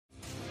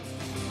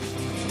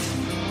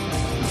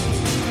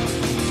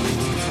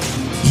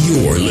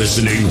You're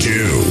listening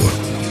to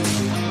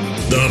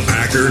the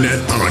Packernet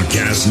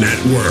Podcast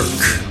Network.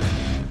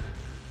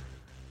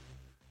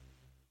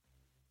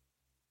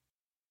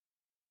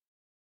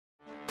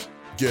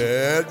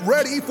 Get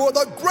ready for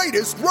the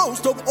greatest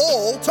roast of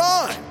all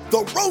time, the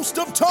Roast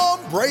of Tom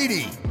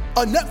Brady,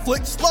 a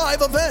Netflix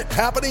live event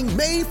happening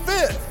May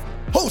 5th.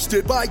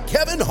 Hosted by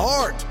Kevin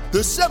Hart, the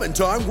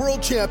 7-time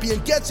world champion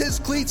gets his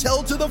cleats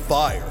held to the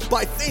fire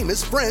by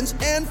famous friends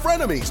and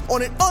frenemies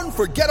on an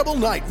unforgettable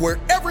night where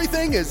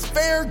everything is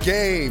fair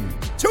game.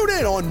 Tune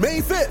in on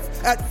May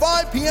 5th at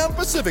 5 p.m.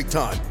 Pacific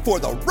time for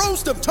the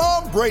Roast of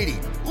Tom Brady,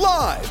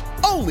 live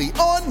only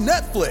on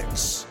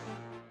Netflix.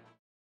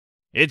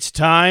 It's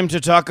time to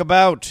talk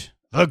about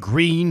the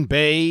Green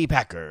Bay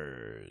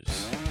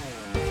Packers.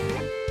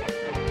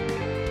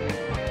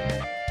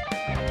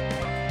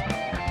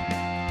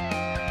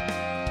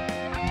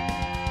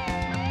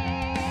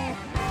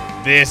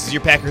 This is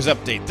your Packers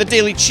Update, the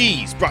Daily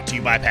Cheese, brought to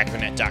you by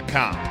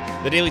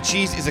Packernet.com. The Daily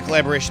Cheese is a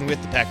collaboration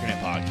with the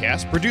Packernet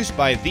Podcast, produced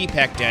by the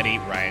Pack Daddy,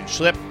 Ryan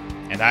Schlip,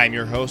 and I am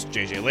your host,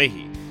 JJ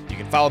Leahy. You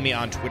can follow me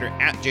on Twitter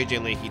at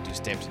JJ Leahy to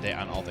stay up to date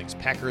on all things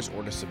Packers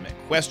or to submit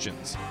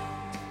questions.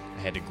 I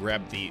had to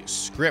grab the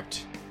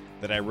script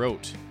that I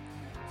wrote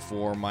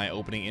for my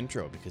opening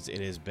intro because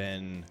it has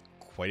been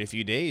quite a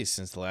few days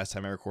since the last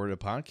time I recorded a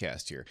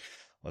podcast here.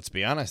 Let's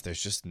be honest,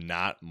 there's just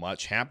not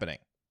much happening.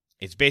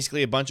 It's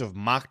basically a bunch of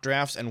mock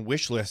drafts and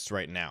wish lists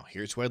right now.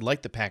 Here's who I'd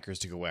like the Packers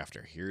to go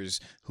after. Here's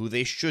who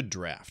they should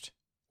draft.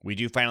 We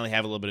do finally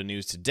have a little bit of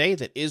news today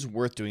that is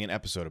worth doing an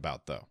episode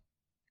about, though.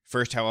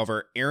 First,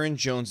 however, Aaron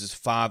Jones'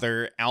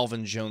 father,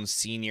 Alvin Jones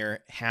Sr.,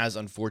 has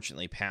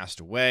unfortunately passed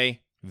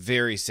away.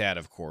 Very sad,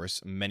 of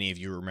course. Many of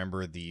you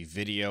remember the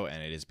video,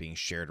 and it is being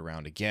shared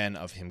around again,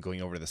 of him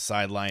going over to the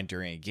sideline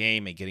during a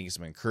game and getting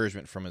some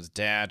encouragement from his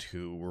dad,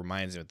 who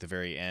reminds him at the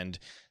very end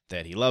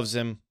that he loves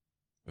him.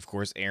 Of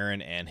course,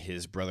 Aaron and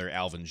his brother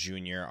Alvin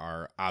Jr.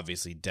 are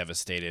obviously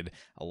devastated.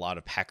 A lot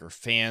of Packer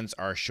fans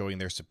are showing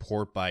their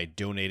support by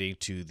donating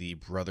to the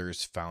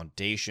Brothers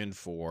Foundation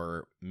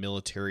for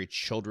military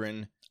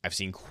children. I've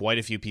seen quite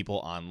a few people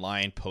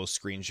online post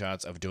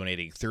screenshots of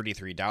donating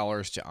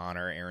 $33 to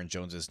honor Aaron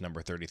Jones's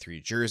number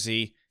 33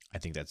 jersey. I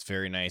think that's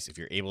very nice. If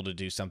you're able to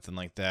do something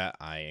like that,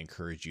 I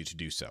encourage you to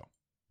do so.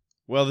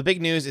 Well, the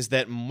big news is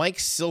that Mike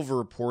Silver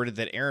reported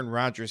that Aaron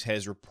Rodgers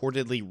has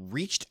reportedly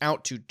reached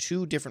out to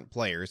 2 different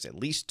players, at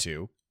least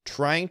 2,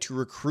 trying to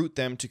recruit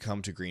them to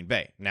come to Green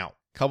Bay. Now,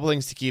 a couple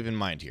things to keep in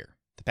mind here.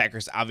 The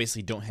Packers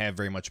obviously don't have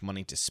very much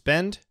money to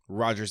spend.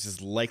 Rodgers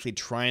is likely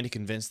trying to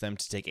convince them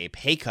to take a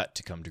pay cut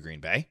to come to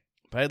Green Bay.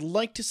 But I'd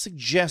like to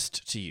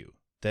suggest to you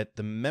that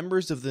the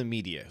members of the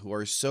media who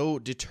are so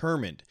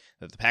determined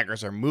that the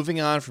Packers are moving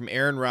on from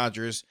Aaron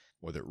Rodgers,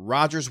 or that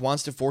Rodgers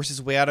wants to force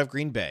his way out of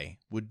Green Bay,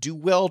 would do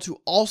well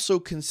to also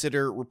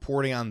consider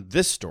reporting on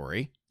this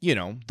story. You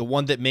know, the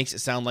one that makes it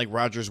sound like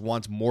Rodgers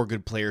wants more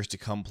good players to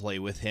come play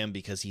with him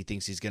because he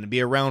thinks he's going to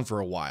be around for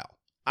a while.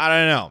 I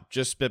don't know,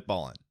 just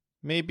spitballing.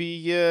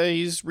 Maybe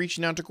he's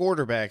reaching out to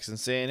quarterbacks and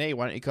saying, hey,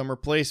 why don't you come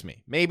replace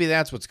me? Maybe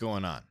that's what's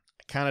going on.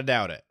 I kind of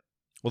doubt it.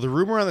 Well, the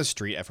rumor on the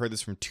street, I've heard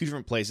this from 2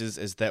 different places,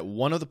 is that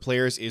one of the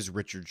players is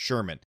Richard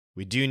Sherman.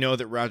 We do know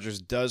that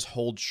Rodgers does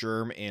hold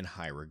Sherm in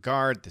high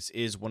regard. This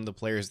is one of the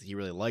players that he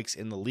really likes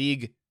in the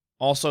league.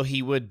 Also,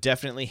 he would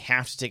definitely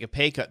have to take a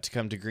pay cut to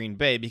come to Green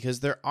Bay because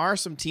there are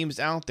some teams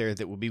out there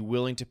that would be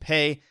willing to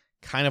pay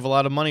kind of a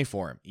lot of money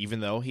for him, even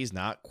though he's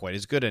not quite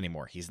as good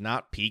anymore. He's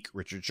not peak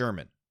Richard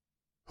Sherman.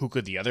 Who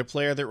could the other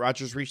player that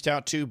Rodgers reached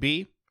out to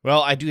be?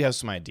 Well, I do have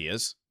some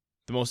ideas.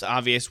 The most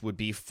obvious would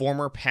be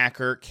former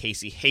Packer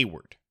Casey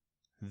Hayward.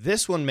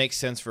 This one makes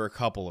sense for a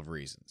couple of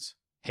reasons.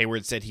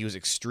 Hayward said he was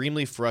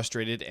extremely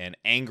frustrated and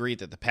angry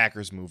that the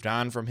Packers moved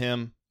on from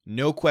him.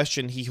 No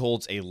question he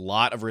holds a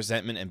lot of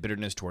resentment and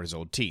bitterness toward his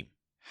old team.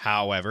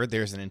 However,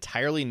 there's an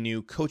entirely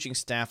new coaching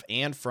staff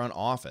and front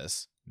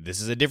office.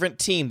 This is a different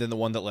team than the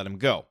one that let him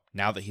go.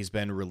 Now that he's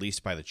been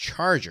released by the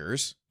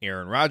Chargers,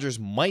 Aaron Rodgers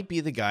might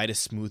be the guy to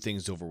smooth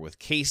things over with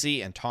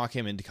Casey and talk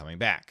him into coming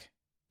back.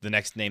 The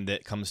next name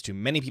that comes to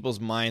many people's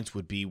minds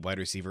would be wide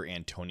receiver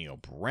Antonio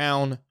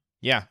Brown.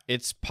 Yeah,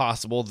 it's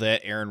possible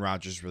that Aaron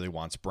Rodgers really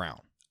wants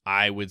Brown.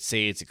 I would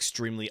say it's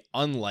extremely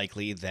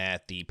unlikely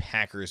that the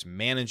Packers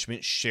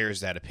management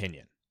shares that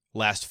opinion.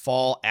 Last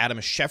fall, Adam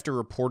Schefter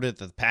reported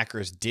that the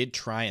Packers did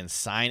try and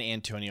sign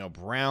Antonio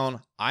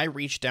Brown. I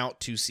reached out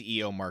to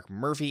CEO Mark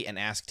Murphy and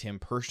asked him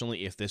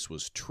personally if this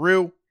was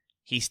true.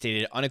 He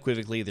stated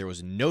unequivocally there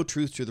was no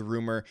truth to the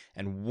rumor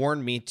and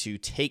warned me to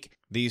take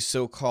these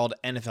so-called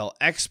NFL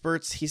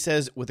experts, he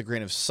says, with a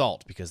grain of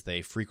salt because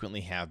they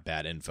frequently have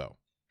bad info.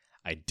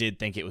 I did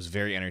think it was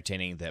very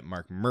entertaining that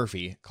Mark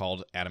Murphy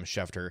called Adam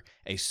Schefter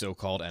a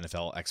so-called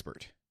NFL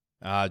expert.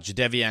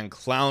 Jadeveon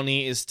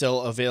Clowney is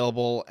still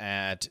available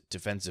at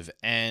defensive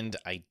end.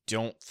 I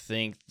don't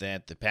think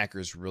that the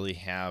Packers really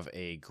have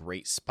a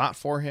great spot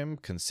for him,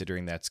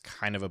 considering that's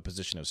kind of a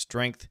position of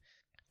strength.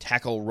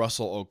 Tackle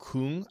Russell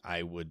Okung,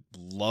 I would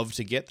love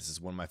to get. This is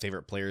one of my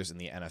favorite players in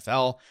the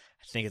NFL.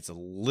 I think it's a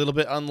little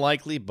bit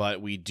unlikely, but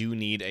we do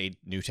need a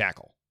new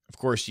tackle. Of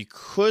course, you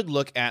could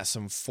look at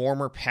some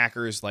former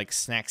Packers like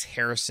Snacks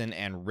Harrison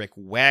and Rick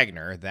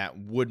Wagner. That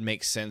would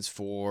make sense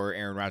for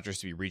Aaron Rodgers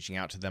to be reaching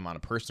out to them on a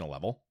personal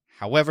level.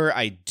 However,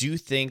 I do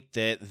think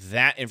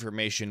that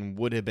information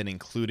would have been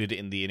included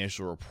in the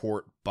initial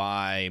report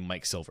by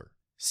Mike Silver.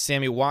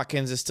 Sammy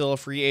Watkins is still a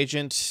free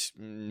agent,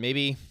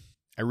 maybe.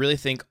 I really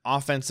think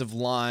offensive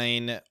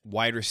line,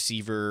 wide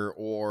receiver,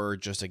 or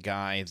just a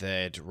guy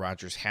that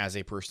Rodgers has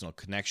a personal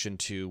connection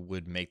to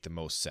would make the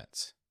most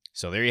sense.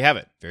 So there you have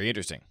it. Very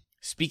interesting.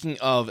 Speaking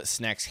of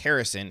Snacks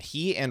Harrison,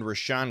 he and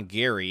Rashawn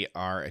Gary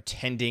are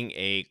attending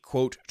a,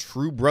 quote,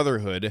 True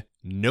Brotherhood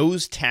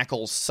Nose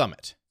Tackle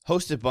Summit,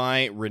 hosted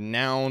by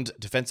renowned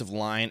defensive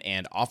line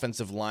and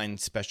offensive line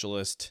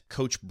specialist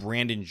Coach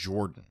Brandon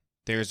Jordan.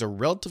 There's a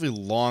relatively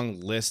long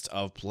list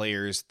of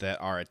players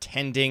that are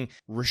attending.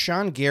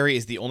 Rashawn Gary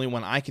is the only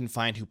one I can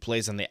find who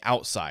plays on the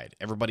outside.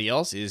 Everybody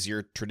else is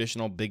your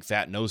traditional big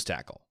fat nose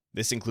tackle.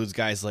 This includes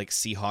guys like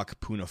Seahawk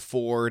Poona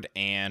Ford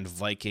and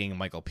Viking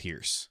Michael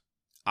Pierce.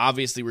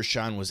 Obviously,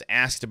 Rashawn was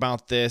asked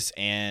about this,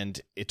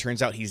 and it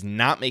turns out he's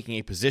not making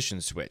a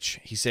position switch.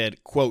 He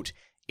said, quote,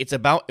 "It's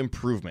about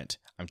improvement.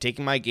 I'm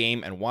taking my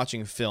game and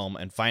watching film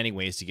and finding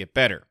ways to get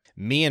better.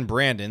 Me and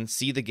Brandon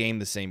see the game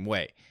the same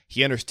way.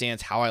 He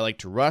understands how I like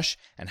to rush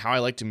and how I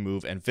like to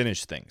move and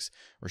finish things."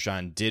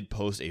 Rashawn did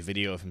post a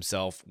video of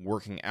himself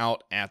working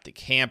out at the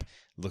camp.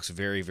 Looks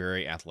very,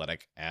 very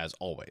athletic as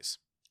always.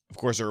 Of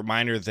course, a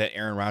reminder that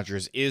Aaron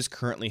Rodgers is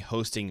currently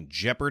hosting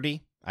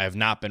Jeopardy! I have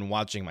not been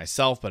watching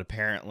myself, but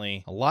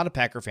apparently a lot of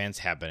Packer fans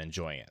have been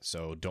enjoying it,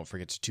 so don't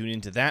forget to tune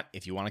into that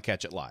if you want to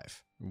catch it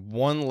live.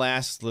 One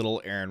last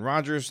little Aaron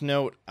Rodgers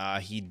note.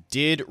 He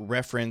did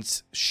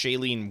reference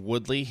Shailene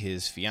Woodley,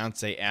 his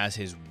fiance, as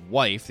his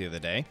wife the other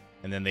day,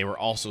 and then they were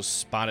also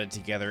spotted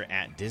together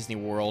at Disney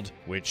World,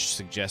 which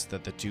suggests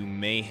that the two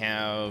may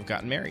have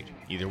gotten married.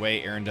 Either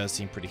way, Aaron does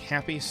seem pretty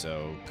happy,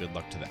 so good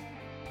luck to them.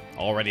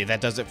 Alrighty,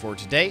 that does it for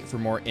today. For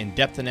more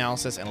in-depth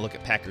analysis and a look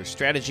at Packers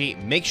strategy,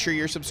 make sure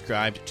you're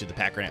subscribed to the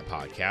Packernet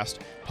podcast,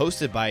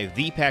 hosted by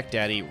the Pack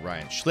Daddy,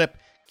 Ryan Schlip.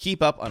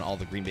 Keep up on all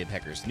the Green Bay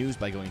Packers news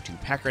by going to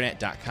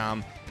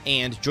Packernet.com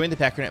and join the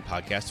Packernet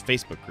podcast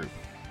Facebook group.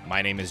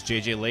 My name is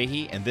JJ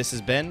Leahy, and this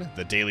has been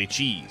The Daily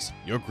Cheese,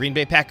 your Green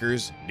Bay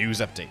Packers news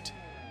update.